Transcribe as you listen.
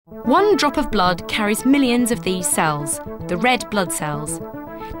One drop of blood carries millions of these cells, the red blood cells.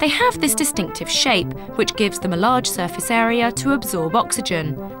 They have this distinctive shape, which gives them a large surface area to absorb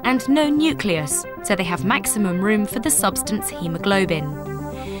oxygen, and no nucleus, so they have maximum room for the substance hemoglobin.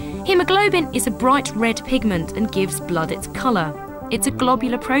 Hemoglobin is a bright red pigment and gives blood its colour. It's a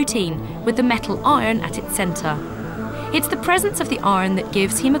globular protein with the metal iron at its centre. It's the presence of the iron that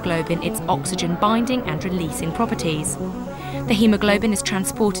gives hemoglobin its oxygen binding and releasing properties. The hemoglobin is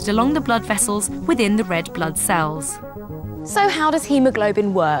transported along the blood vessels within the red blood cells. So how does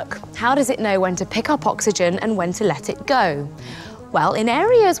hemoglobin work? How does it know when to pick up oxygen and when to let it go? Well, in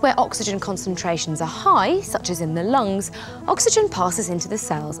areas where oxygen concentrations are high, such as in the lungs, oxygen passes into the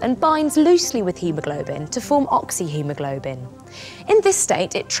cells and binds loosely with hemoglobin to form oxyhemoglobin. In this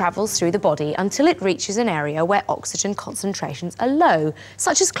state, it travels through the body until it reaches an area where oxygen concentrations are low,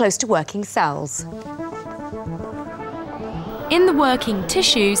 such as close to working cells. In the working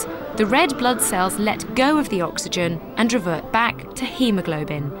tissues, the red blood cells let go of the oxygen and revert back to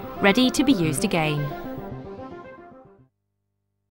hemoglobin, ready to be used again.